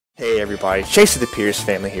Hey everybody, Chase of the Pierce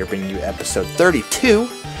family here, bringing you episode 32,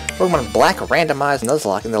 Pokemon Black Randomized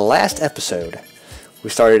Nuzlocke. In the last episode,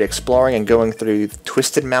 we started exploring and going through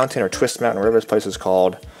Twisted Mountain, or Twist Mountain, whatever this place is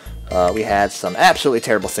called. We had some absolutely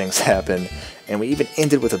terrible things happen, and we even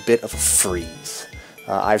ended with a bit of a freeze.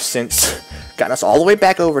 I've since gotten us all the way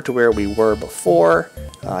back over to where we were before.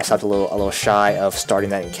 I stopped a little shy of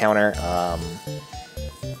starting that encounter, so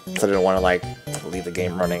I didn't want to leave the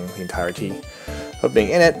game running the entirety of being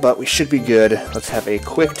in it, but we should be good. Let's have a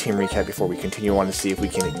quick team recap before we continue on to see if we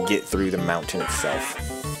can get through the mountain itself.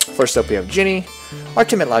 First up, we have Ginny, our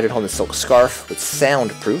timid Logic holding the Silk Scarf with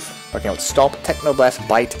Soundproof, rocking out with Stomp, Technoblast,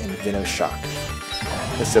 Bite, and Venoshock.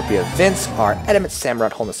 Next up, we have Vince, our Adamant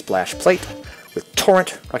Samurott holding the Splash Plate with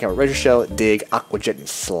Torrent, rocking out with Razor Shell, Dig, Aqua Jet, and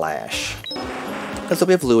Slash. Next up,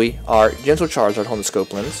 we have Louie, our Gentle Charizard holding the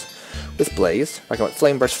Scope Lens with Blaze, rocking out with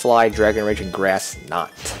Flame Burst, Fly, Dragon Rage, and Grass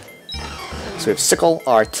Knot. So we have Sickle,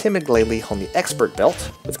 our timid Glalie, on the Expert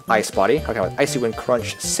Belt with Ice Body, rocking out with Icy Wind,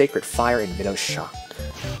 Crunch, Sacred Fire, and Venoshock.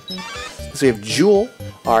 So we have Jewel,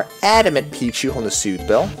 our Adamant Pichu, on the Soothe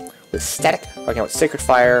Bell with Static, rocking out with Sacred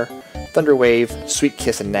Fire, Thunder Wave, Sweet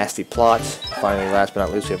Kiss, and Nasty Plot. Finally, last but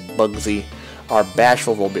not least, we have Bugsy, our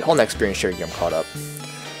Bashful Volbeat, holding Experience Share, get him caught up.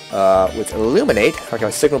 With Illuminate, rocking out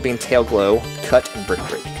with Signal Beam, Tail Glow, Cut, and Brick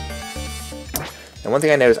Break. And one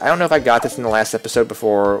thing I noticed, I don't know if I got this in the last episode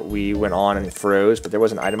before we went on and froze, but there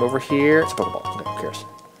was an item over here. It's a Pokeball. Okay, who cares?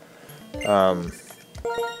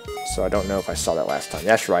 So I don't know if I saw that last time.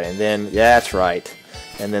 That's right. And then, yeah, that's right.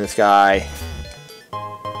 And then this guy,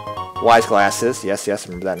 Wise Glasses. Yes, I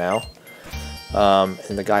remember that now.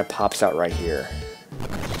 And the guy pops out right here.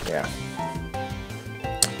 Yeah.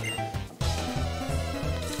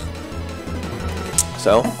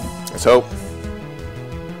 So, let's hope.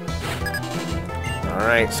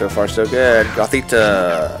 Alright, so far so good.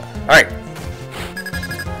 Gothita! Alright.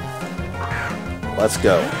 Let's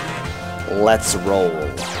go. Let's roll.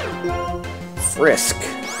 Frisk.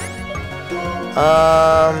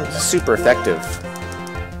 Super effective.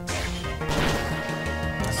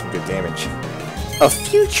 Some good damage. A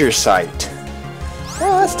Future Sight!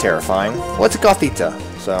 Oh, that's terrifying. Well, it's a Gothita,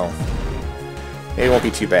 so maybe it won't be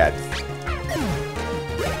too bad.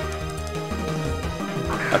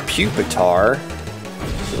 A Pupitar.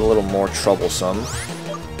 A little more troublesome.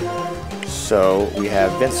 So we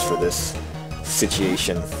have Vince for this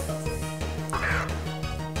situation.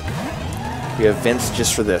 We have Vince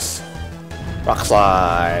just for this. Rock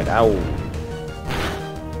Slide. Ow.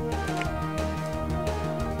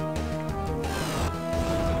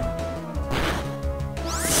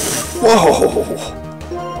 Whoa.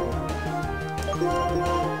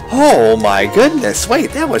 Oh my goodness. Wait,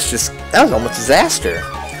 that was almost disaster.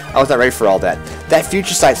 I was not ready for all that. That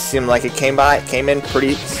Future Sight seemed like it came in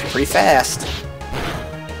pretty fast.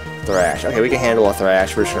 Thrash. Okay, we can handle a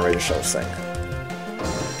Thrash. We're just gonna Razor Shell this thing.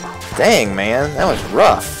 Dang, man, that was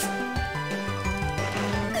rough.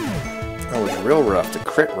 That was real rough. The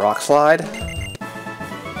crit Rock Slide.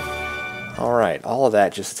 Alright, all of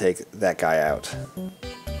that just to take that guy out.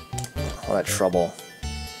 All that trouble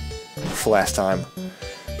for last time.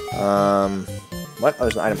 What? Oh,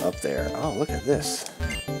 there's an item up there. Oh, look at this.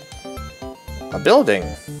 A building.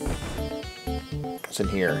 What's in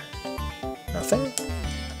here? Nothing?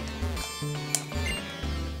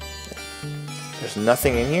 There's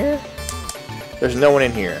nothing in here? There's no one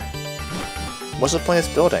in here. What's the point of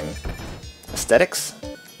this building? Aesthetics?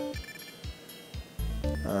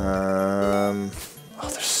 Oh,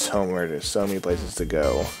 there's so many places to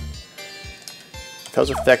go. Repel's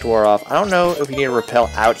effect wore off. I don't know if we need to repel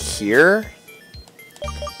out here.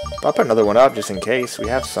 I'll put another one up just in case. We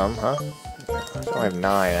have some, huh? I only have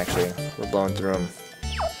 9, actually. We're blowing through them.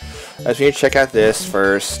 Alright, so we need to check out this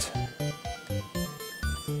first.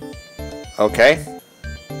 Okay.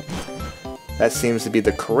 That seems to be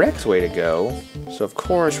the correct way to go. So, of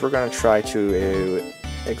course, we're going to try to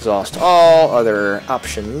exhaust all other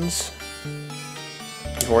options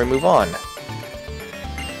before we move on.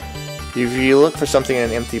 If you look for something in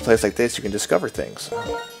an empty place like this, you can discover things.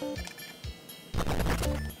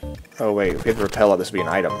 Oh, wait. If we had to repel up, this would be an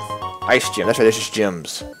item. Ice Gym. That's right, there's just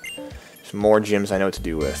gyms. Some more gyms I know what to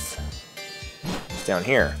do with. It's down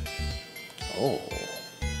here. Oh.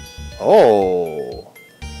 Oh.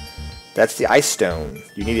 That's the Ice Stone.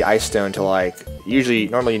 You need the Ice Stone to,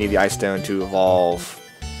 normally you need the Ice Stone to evolve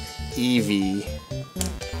Eevee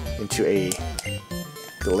into a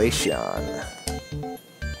Glaceon.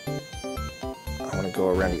 I want to go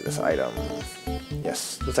around and get this item.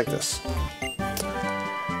 Yes, just like this.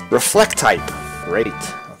 Reflect type. Great.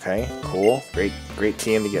 Okay, cool. Great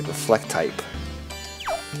TM to get Reflect type.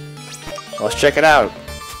 Let's check it out.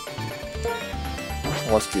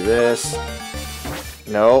 Let's do this.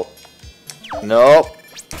 Nope. Nope.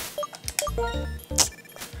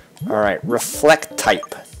 Alright, reflect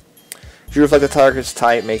type. You reflect the target's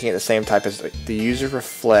type, making it the same type as the user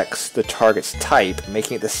reflects the target's type,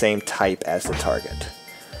 making it the same type as the target.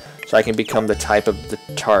 So I can become the type of the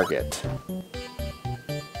target.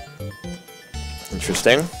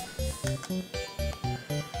 Interesting.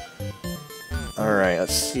 Alright,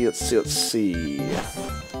 let's see.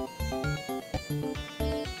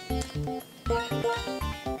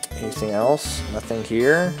 Anything else? Nothing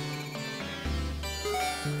here.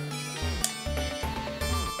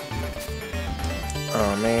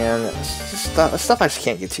 Oh man, that's stuff I just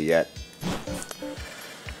can't get to yet.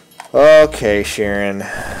 Okay, Sharon.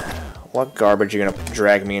 What garbage are you gonna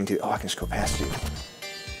drag me into? Oh, I can just go past you.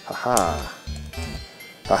 Haha.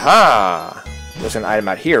 Haha! There's an item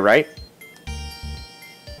out here, right?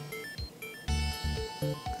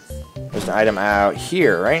 There's an item out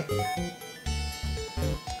here, right?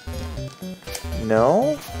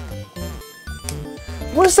 No?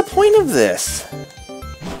 What is the point of this?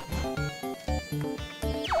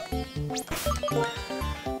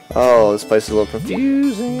 Oh, this place is a little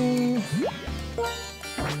confusing.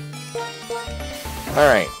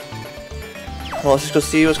 Alright. Well, let's just go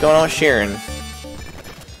see what's going on with Sharon.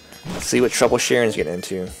 Let's see what trouble Sharon's getting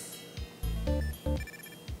into.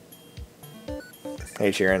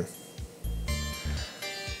 Hey, Sharon.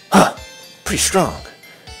 Huh! Pretty strong.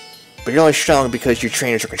 But you're only strong because your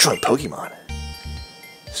trainers are controlling Pokemon.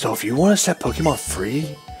 So if you want to set Pokemon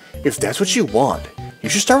free, if that's what you want, you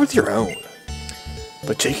should start with your own.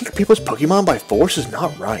 But taking people's Pokemon by force is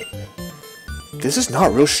not right. This is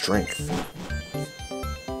not real strength.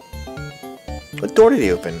 What door did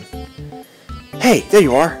he open? Hey, there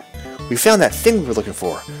you are! We found that thing we were looking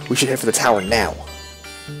for. We should head for the tower now.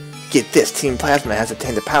 Get this, Team Plasma has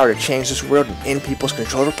obtained the power to change this world and end people's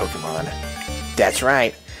control over Pokemon. That's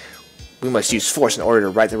right. We must use force in order to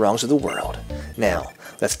right the wrongs of the world. Now,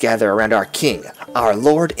 let's gather around our king, our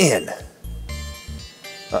Lord N.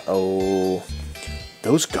 Uh-oh.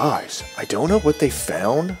 Those guys, I don't know what they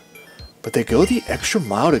found, but they go the extra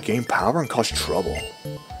mile to gain power and cause trouble.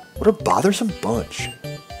 What a bothersome bunch.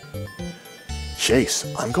 Chase,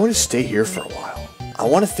 I'm going to stay here for a while. I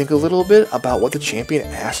want to think a little bit about what the champion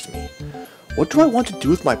asked me. What do I want to do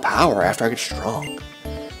with my power after I get strong?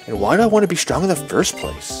 And why do I want to be strong in the first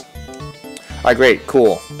place? Alright, great,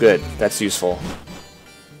 cool, good, that's useful.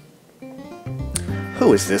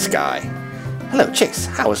 Who is this guy? Hello, Chase,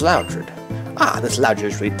 how is Loudred? Ah, this Loudred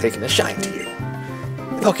is really taking a shine to you.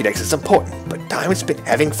 The Pokédex is important, but time spent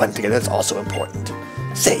having fun together is also important.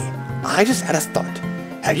 Say, I just had a thought.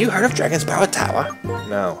 Have you heard of Dragon's Power Tower?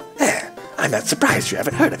 No. I'm not surprised you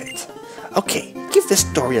haven't heard of it. Okay, give this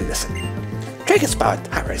story a listen. Dragon's Power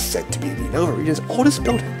Tower is said to be the Nova region's oldest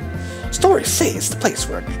building. Stories say it's the place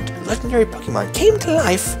where legendary Pokemon came to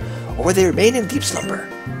life, or where they remain in deep slumber.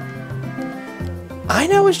 I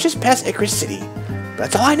know it's just past Icarus City, but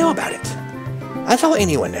that's all I know about it. That's all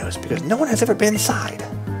anyone knows, because no one has ever been inside.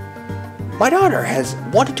 My daughter has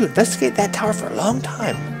wanted to investigate that tower for a long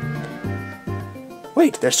time.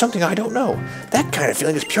 Wait, there's something I don't know. That kind of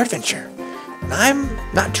feeling is pure adventure. And I'm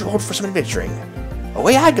not too old for some adventuring.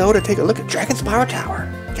 Away I go to take a look at Dragon's Power Tower.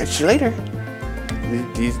 Catch you later.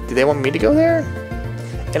 Do they want me to go there?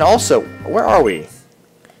 And also, where are we?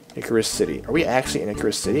 Icarus City. Are we actually in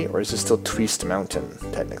Icarus City, or is this still Twist Mountain,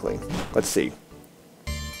 technically? Let's see.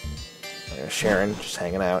 Sharon, just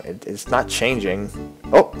hanging out. It's not changing.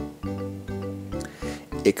 Oh!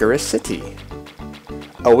 Icarus City.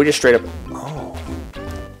 Oh, we just straight up... Oh.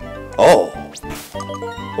 Oh!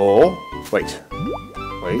 Oh! Wait.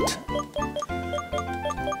 Wait.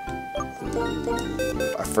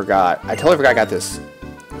 I forgot. I totally forgot I got this.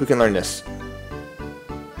 Who can learn this?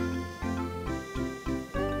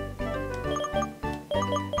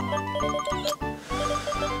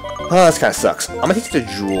 Oh, this kind of sucks. I'm gonna teach the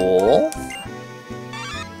Jewel.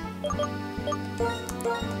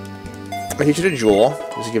 I'm gonna teach you the Jewel.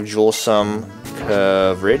 Just to give Jewel some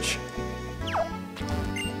coverage.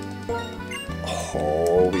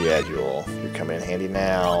 Oh yeah, Jewel. You're coming in handy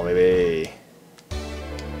now, baby.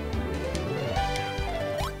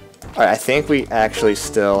 Alright, I think we actually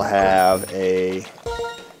still have a...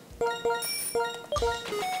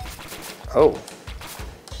 Oh.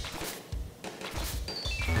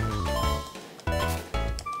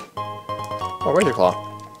 Oh, Razor Claw.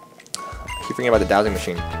 I keep forgetting about the dowsing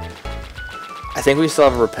machine. I think we still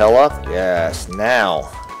have a repel up. Yes, now.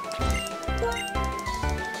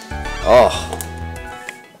 Oh.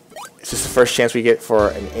 Is this the first chance we get for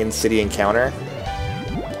an in-city encounter?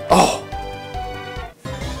 Oh.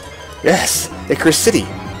 Yes! Icarus City!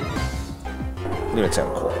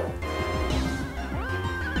 Lunatone, cool.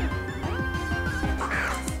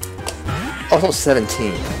 Oh, level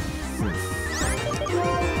 17.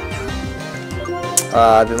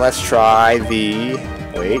 Then let's try the...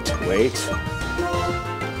 Wait.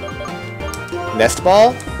 Nest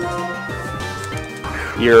Ball?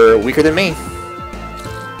 You're weaker than me.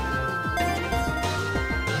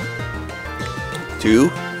 2,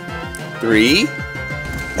 3.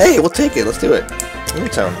 Hey, we'll take it. Let's do it.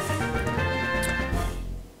 Lunatone.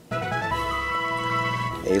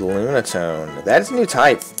 A Lunatone. That is a new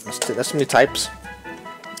type. That's some new types.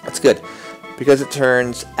 That's good. Because it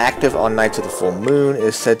turns active on nights of the full moon, it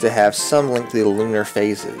is said to have some link to the lunar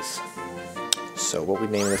phases. So what we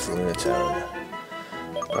name this Lunatone?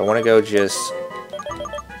 I want to go just...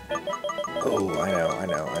 Oh, I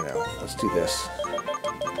know. Let's do this.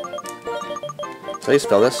 So how you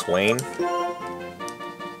spell this? Wayne?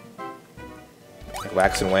 Like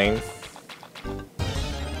wax and wane?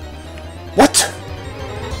 What?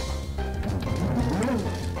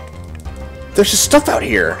 There's just stuff out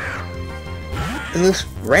here! In this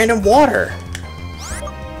random water!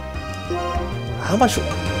 How much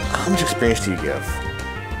experience do you give?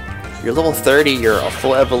 You're level 30, you're a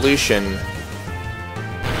full evolution.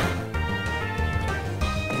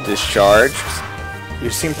 Discharged. You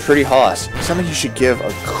seem pretty hoss. Something you should give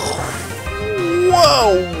a...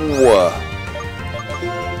 Whoa!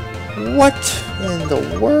 What in the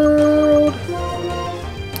world?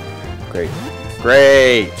 Great.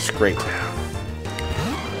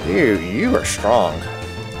 You are strong.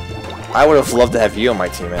 I would have loved to have you on my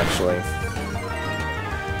team, actually.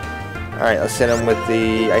 Alright, let's hit him with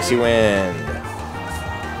the Icy Wind.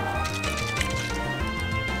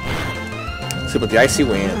 Let's hit him with the Icy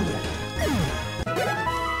Wind.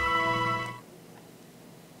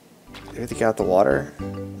 Everything get out the water?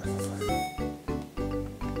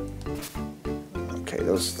 Okay,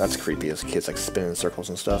 that's creepy. Those kids like spinning in circles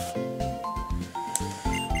and stuff.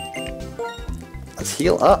 Let's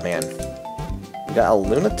heal up, man. We got a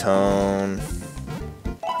Lunatone.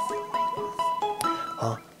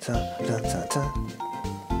 Oh,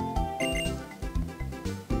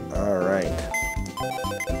 alright.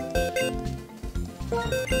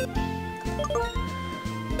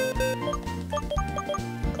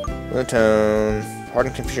 Lunatone.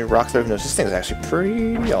 Hardened Confusion Rock Throw. No, this thing is actually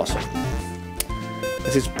pretty awesome.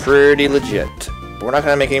 This is pretty legit. But we're not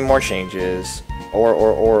going to make any more changes.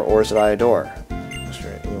 Ores that I adore.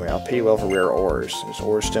 Anyway, I'll pay you well for rare ores. There's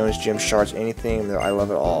ore stones, gem shards, anything. I love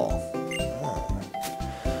it all.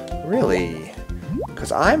 Oh. Really?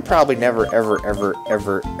 Because I'm probably never, ever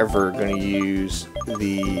going to use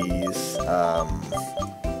these. No,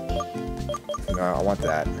 I want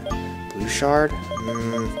that. Blue shard?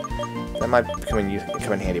 That might come in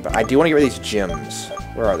handy, but I do want to get rid of these gems.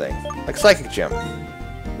 Where are they? Like Psychic Gem.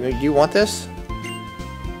 Do you want this?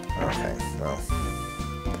 Okay, well.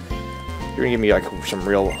 You're gonna give me like some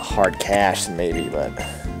real hard cash, maybe, but...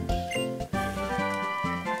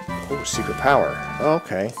 Oh, secret power. Oh,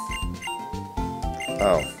 okay.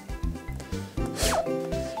 Oh.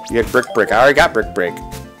 You got brick. I already got brick.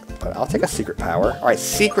 But I'll take a secret power. Alright,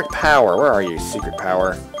 secret power. Where are you, secret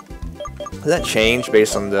power? Does that change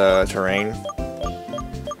based on the terrain?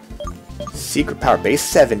 Secret power, base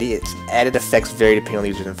 70. Its added effects vary depending on the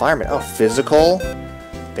user's environment. Oh, physical.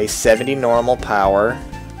 Base 70, normal power.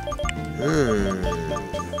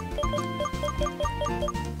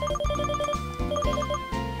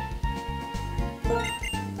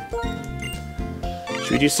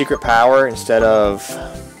 Should we do secret power instead of...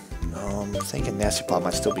 I'm thinking nasty plot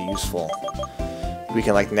might still be useful. We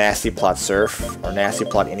can like nasty plot surf or nasty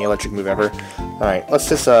plot any electric move ever. Alright, let's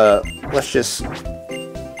just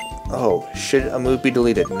oh, should a move be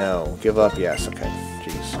deleted? No. Give up? Yes. Okay.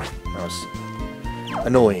 Jeez. That was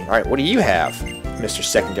annoying. Alright, what do you have, Mr.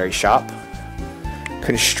 Secondary Shop?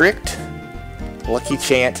 Constrict, Lucky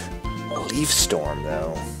Chant, Leaf Storm,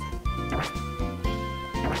 though.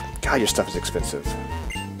 God, your stuff is expensive.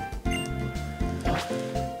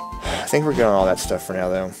 I think we're going all that stuff for now,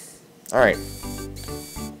 though. Alright.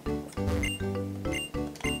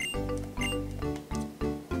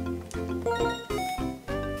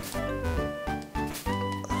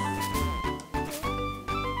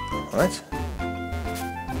 What?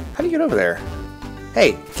 How do you get over there?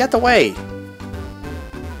 Hey, get the way!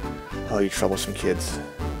 Oh, you troublesome kids.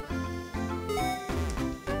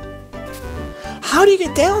 How do you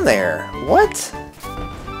get down there? What?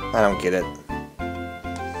 I don't get it.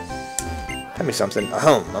 Tell me something.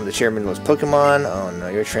 I'm the chairman of those Pokemon. Oh no,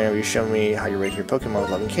 you're a trainer. Will you show me how you're raising your Pokemon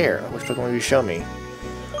with love and care? Which Pokemon will you show me?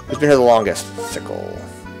 Who's been here the longest? Sickle.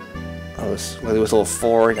 Oh, well, it was level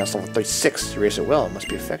 4, now it's level 36. You raised it well, it must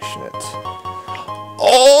be affectionate.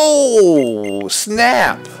 Oh,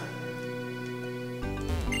 snap!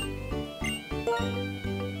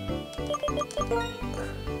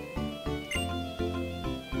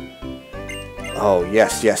 Oh,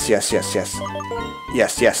 yes, yes, yes, yes, yes.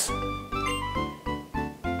 Yes, yes.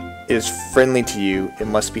 It is friendly to you. It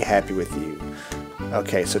must be happy with you.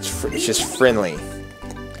 Okay, so it's just friendly.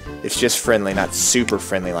 It's just friendly, not super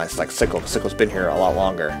friendly like Sickle. Sickle's been here a lot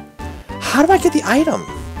longer. How do I get the item?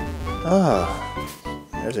 Oh,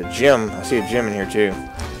 there's a gym. I see a gym in here too.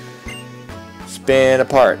 Spin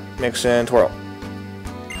apart, mix and twirl.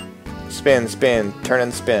 Spin, spin, turn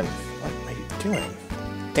and spin. What are you doing?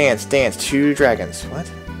 Dance, dance, 2 dragons. What?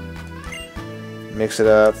 Mix it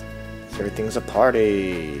up. Everything's a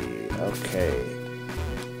party. Okay.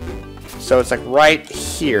 So it's like right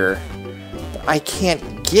here. But I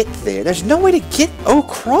can't get there. There's no way to get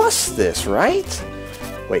across this, right?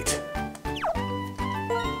 Wait.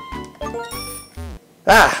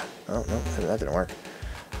 Ah! Oh, no, that didn't work.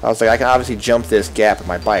 I was like, I can obviously jump this gap with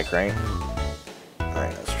my bike, right?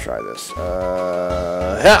 Alright, let's try this.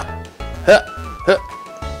 Ha! Ha! Ha!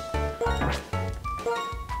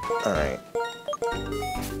 Alright.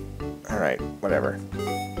 Alright, whatever.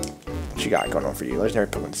 What you got going on for you? Legendary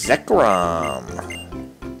Pokemon. Zekrom!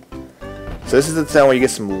 So this is the town where you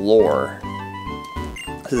get some lore.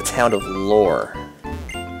 This is the town of lore.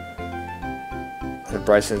 The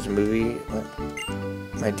Bryson's movie. What?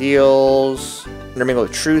 Ideals. Intermingle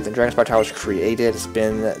with truth and Dragonspire Tower was created. It's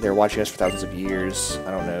been there watching us for thousands of years.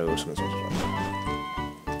 I don't know.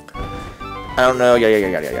 I don't know.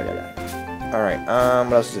 Yeah. Alright,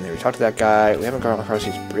 what else is in here? We talked to that guy. We haven't gone across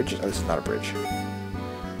these bridges. Oh, this is not a bridge.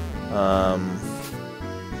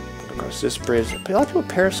 Across this bridge. A lot of people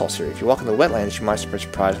have parasols here. If you walk in the wetlands, you might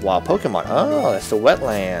surprise wild Pokemon. Oh, that's the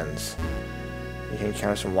wetlands. You can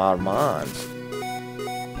encounter some wild mons.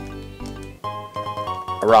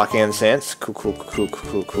 A rock incense. Cool.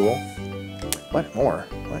 What? More?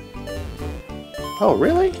 What? Oh,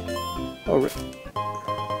 really? Oh,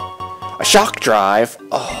 a shock drive?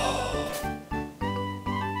 Oh.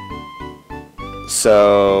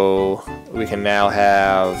 So we can now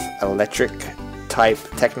have electric type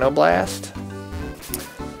Technoblast.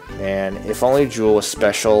 And if only Jewel was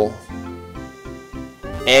special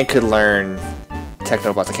and could learn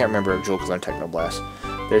Technoblast. I can't remember if Jewel could learn Technoblast.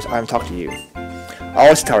 I'm talking to you.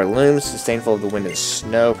 Always tower looms, disdainful of the wind and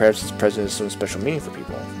snow. Perhaps its presence has some special meaning for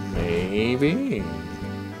people. Maybe.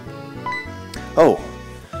 Oh.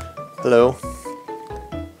 Hello.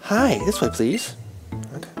 Hi, this way please.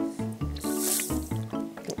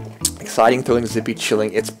 Exciting, thrilling, zippy,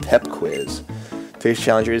 chilling. It's Pep Quiz. Today's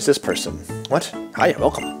challenger is this person. What? Hi,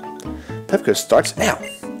 welcome. Pep Quiz starts now.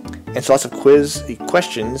 Answer lots of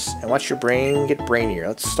questions and watch your brain get brainier.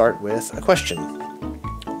 Let's start with a question.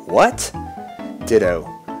 What? Ditto.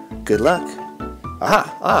 Good luck.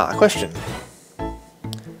 Aha! A question.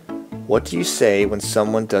 What do you say when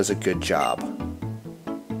someone does a good job?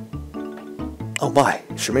 Oh my,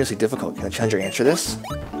 it's tremendously difficult. Can the challenger answer this?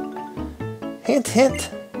 Hint, hint.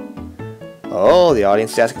 Oh, the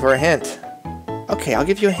audience is asking for a hint. Okay, I'll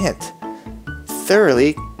give you a hint.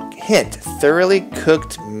 Thoroughly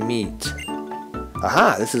cooked meat.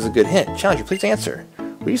 Aha, this is a good hint. Challenger, please answer.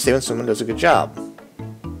 What do you say when someone does a good job?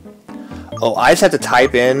 Oh, I just have to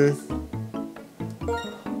type in.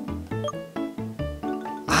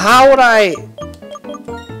 How would I?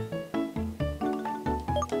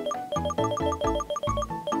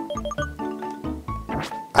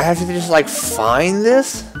 I have to just like find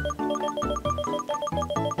this?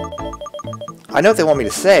 I know what they want me to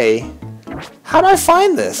say. How do I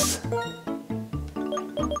find this?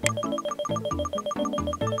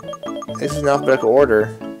 This is in alphabetical order.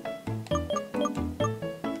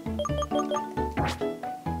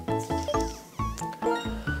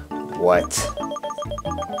 What?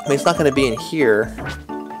 I mean, it's not going to be in here.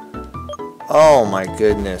 Oh my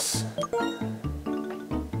goodness.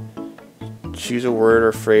 Choose a word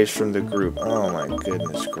or phrase from the group. Oh my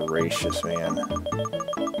goodness gracious, man.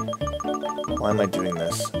 Why am I doing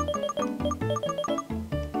this?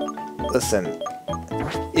 Listen,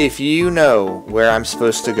 if you know where I'm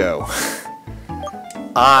supposed to go,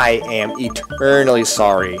 I am eternally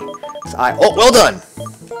sorry. Oh, well done!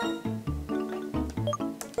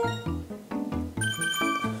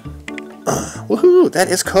 Woohoo! That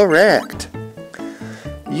is correct.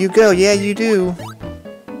 You go, yeah, you do.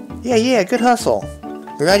 Yeah, good hustle.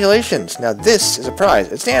 Congratulations. Now this is a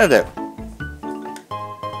prize. It's the antidote.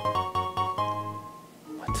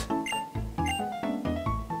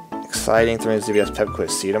 Exciting, thrilling CBS Pep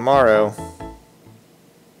Quiz. See you tomorrow.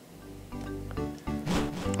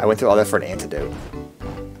 I went through all that for an antidote.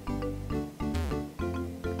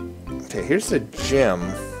 Okay, here's the gym.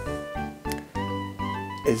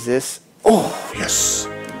 Is this... Oh, yes!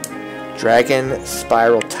 Dragon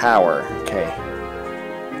Spiral Tower. Okay.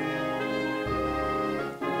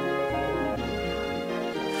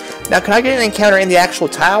 Now, can I get an encounter in the actual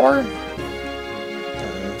tower?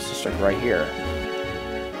 Let's just start right here.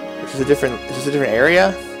 Is this a different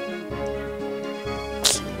area?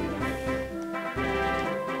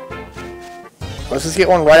 Let's just get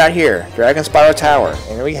one right out here. Dragon Spiral Tower.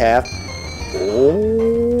 And here we have...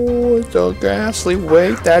 Oh, it's a ghastly.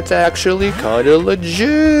 Wait, that's actually kind of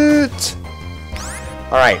legit.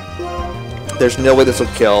 Alright. There's no way this will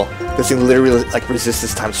kill. This thing literally like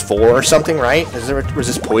resists times 4 or something, right? Does it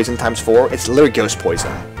resist poison times 4? It's literally ghost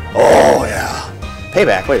poison. Oh, yeah.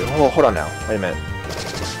 Payback. Wait, hold on now. Wait a minute.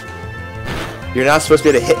 You're not supposed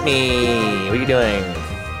to be able to hit me. What are you doing?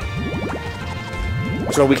 I'm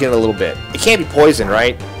just going to weaken it a little bit. It can't be poison,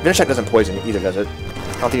 right? Venom Shock doesn't poison either, does it?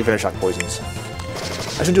 I don't think Venom Shock poisons.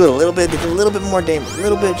 I should do it a little bit more damage. A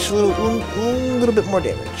little bit, just a little bit more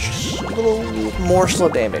damage. Just a little more slow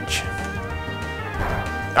damage.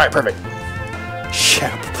 Alright, perfect.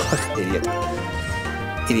 Shut up, idiot.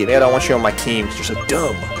 Idiot, I don't want you on my team because you're so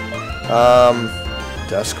dumb.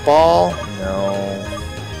 Dusk Ball? No.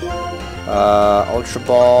 Ultra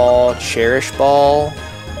Ball, Cherish Ball,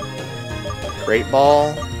 Great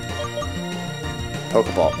Ball,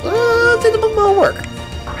 Pokeball. I think the Pokeball will work.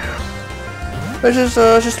 Let's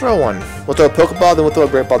just throw one. We'll throw a Pokeball, then we'll throw a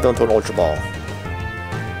Great Ball, then we'll throw an Ultra Ball.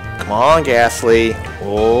 Come on, Ghastly.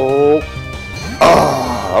 Oh.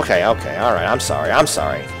 Oh, okay, alright, I'm sorry.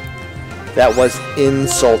 That was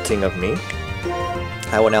insulting of me.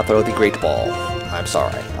 I will now throw the Great Ball. I'm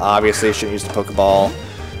sorry. Obviously, I shouldn't use the Pokeball.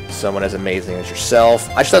 Someone as amazing as yourself.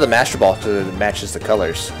 I should throw the Master Ball because it matches the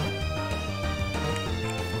colors.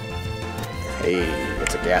 Hey,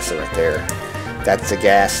 it's a Ghastly right there. That's a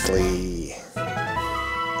Ghastly.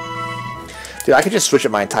 Dude, I could just switch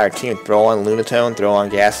up my entire team. Throw on Lunatone, throw on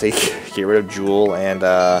Ghastly, get rid of Jewel and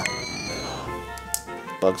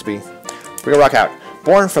Bugsby. Bring a rock out.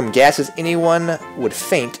 Born from gases, anyone would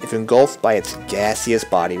faint if engulfed by its gaseous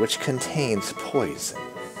body, which contains poison.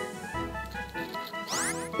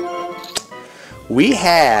 We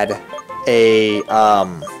had a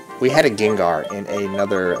Gengar in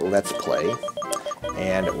another Let's Play,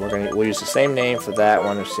 and we'll use the same name for that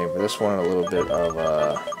one, the same for this one, a little bit of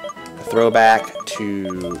a throwback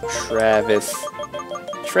to Travis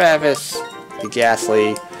the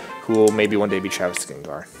Ghastly, who will maybe one day be Travis the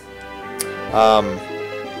Gengar.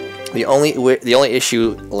 The only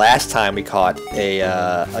issue last time we caught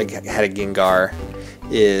had a Gengar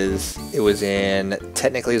is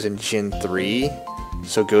technically it was in Gen 3,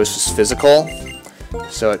 so Ghost was physical,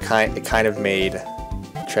 so it kind of made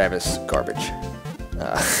Travis garbage.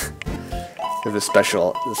 The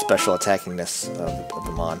special attackingness of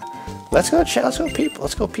the Mon. Let's go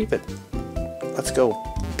peep it. Let's go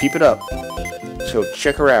peep it up. So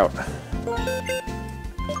check her out.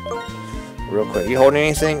 Real quick. You holding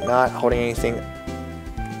anything? Not holding anything.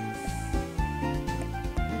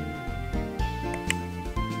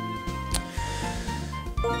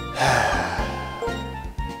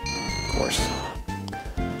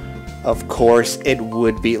 Of course it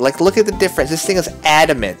would be. Like, look at the difference. This thing is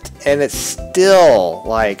adamant, and it's still,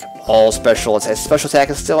 like, all special. Its special attack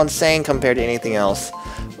is still insane compared to anything else.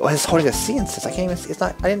 Oh, it's holding a sea incense. I can't even see. It's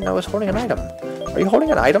not. I didn't know it was holding an item. Are you holding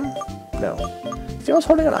an item? No. Is it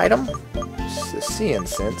holding an item? It's the sea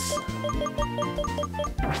incense.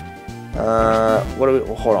 What do we?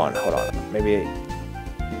 Well, hold on. Maybe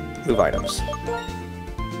move items.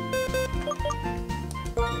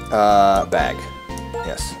 Bag.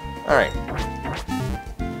 Yes. Alright.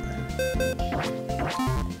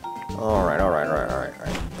 Alright.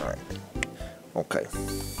 Okay.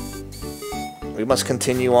 We must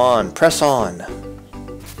continue on. Press on.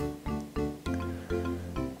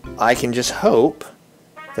 I can just hope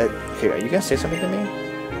that... Okay, are you gonna say something to me?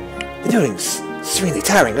 The building's serenely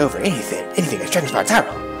towering over anything that's Dragon's Power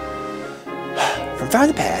Tower. From far in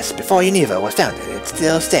the past, before Unova was founded, it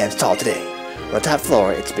still stands tall today. On the top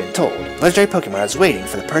floor, it's been told, legendary Pokemon is waiting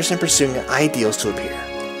for the person pursuing ideals to appear.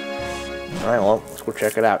 Alright, well, let's go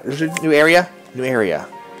check it out. Is it a new area? New area.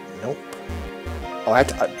 Nope. Oh,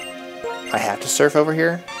 I have to surf over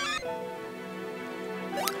here?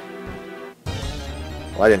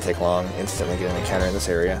 Well, that didn't take long. Instantly get an encounter in this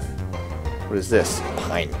area. What is this?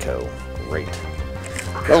 Pineco. Great.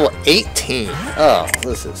 Level 18. Oh,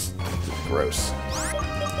 this is gross.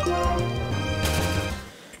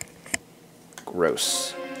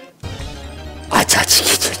 Gross. I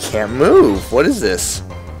can't move. What is this?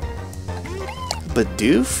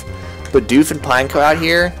 Bidoof? Bidoof and Pineco out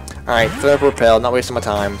here? Alright, throw up Repel, not wasting my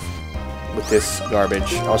time with this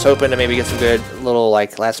garbage. I was hoping to maybe get some good little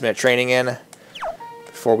like last minute training in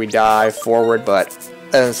before we dive forward, but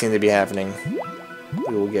that doesn't seem to be happening.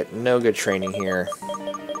 We will get no good training here.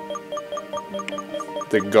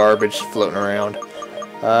 The garbage floating around.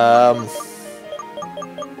 I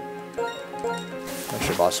should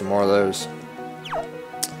have bought some more of those.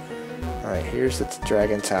 Alright, here's the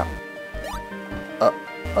Dragon Tower.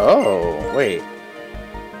 Oh, wait.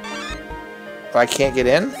 I can't get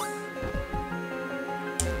in?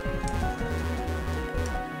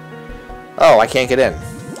 Oh, I can't get in.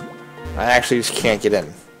 I actually just can't get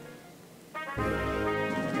in.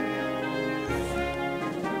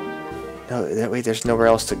 No, wait, there's nowhere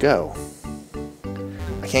else to go.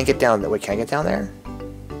 I can't get down there. Wait, can I get down there?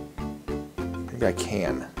 Maybe I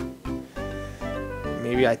can.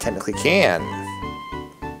 Maybe I technically can.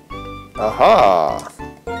 Aha!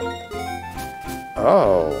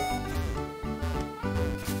 Oh.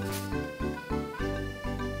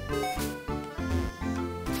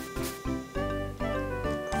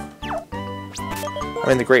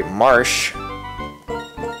 I'm in the Great Marsh.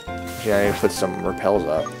 Yeah, I need to put some repels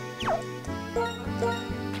up.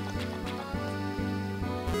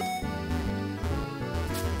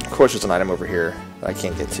 Of course there's an item over here that I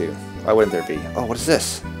can't get to. Why wouldn't there be? Oh, what is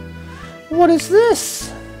this? What is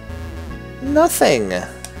this? Nothing.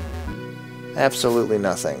 Absolutely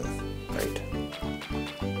nothing. Right.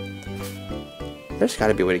 There's got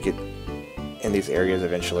to be a way to get in these areas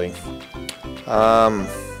eventually. Some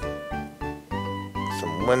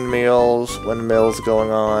windmills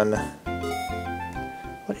going on.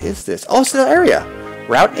 What is this? Oh, it's another area.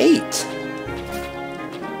 Route 8.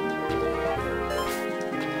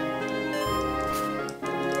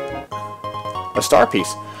 A star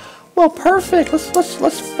piece. Well, perfect.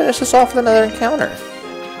 Let's finish this off with another encounter.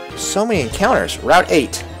 So many encounters. Route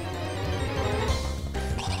 8.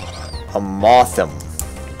 A Mothim.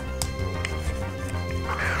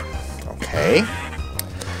 Okay.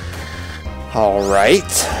 Alright.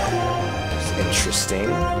 That's interesting.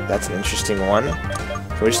 That's an interesting one.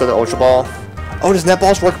 Can we just throw the Ultra Ball? Oh, does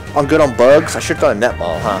Netballs work good on bugs? I should have done a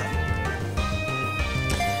Netball, huh?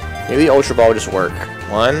 Maybe the Ultra Ball would just work.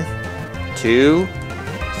 1, 2,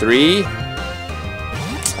 3.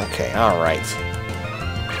 Okay, alright.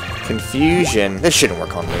 Confusion. This shouldn't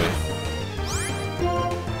work on me.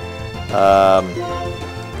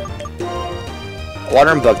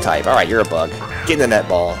 Water and bug type. Alright, you're a bug. Get in the net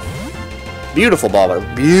ball. Beautiful ball.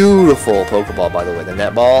 Beautiful Pokeball, by the way. The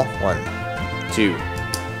net ball. 1, 2,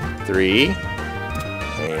 3.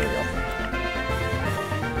 There you go.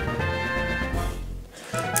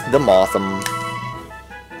 The Mothim.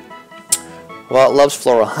 While it loves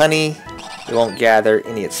floral honey, it won't gather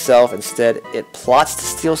any itself. Instead, it plots to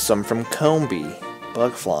steal some from Combi.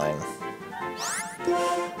 Bug flying.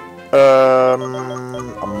 A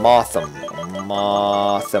Mothim.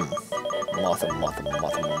 Mothim.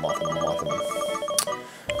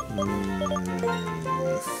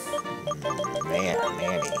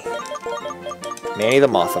 Manny the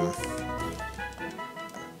Mothim.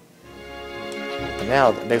 And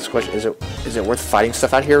now the next question is it worth fighting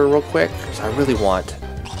stuff out here real quick? Because I really want.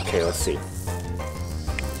 Okay, let's see.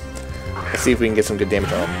 Let's see if we can get some good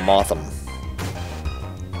damage on a Mothim.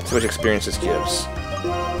 See how much experience this gives.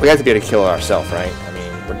 We have to be able to kill it ourselves, right? I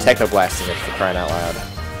mean, we're techno-blasting it for crying out loud.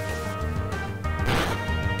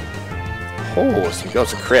 Oh, so you go,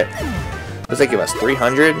 it's a crit. What does that give us?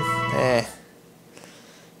 300? Eh.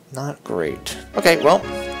 Not great. Okay, well.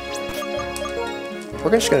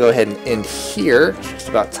 We're just going to go ahead and end here. It's just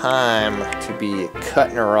about time to be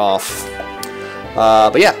cutting her off.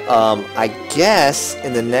 But yeah, I guess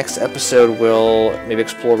in the next episode we'll maybe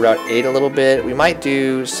explore Route 8 a little bit. We might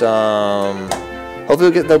do some...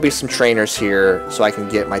 Hopefully there'll be some trainers here so I can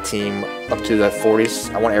get my team up to the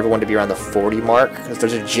 40s. I want everyone to be around the 40 mark because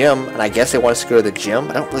there's a gym, and I guess they want us to go to the gym.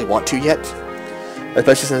 I don't really want to yet,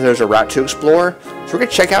 especially since there's a route to explore. So we're going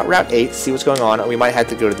to check out Route 8, see what's going on. We might have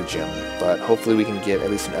to go to the gym, but hopefully we can get at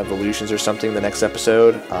least some evolutions or something in the next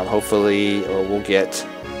episode. Hopefully we'll get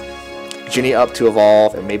Ginny up to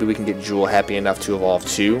evolve, and maybe we can get Jewel happy enough to evolve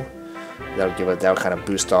too. That'll kind of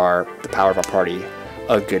boost the power of our party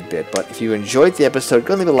a good bit. But if you enjoyed the episode,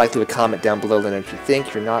 go leave a like, leave a comment down below, let me know what you think.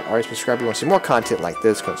 If you're not already subscribed, you want to see more content like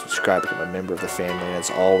this, go and subscribe, become a member of the family. And as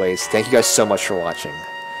always, thank you guys so much for watching.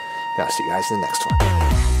 And I'll see you guys in the next one.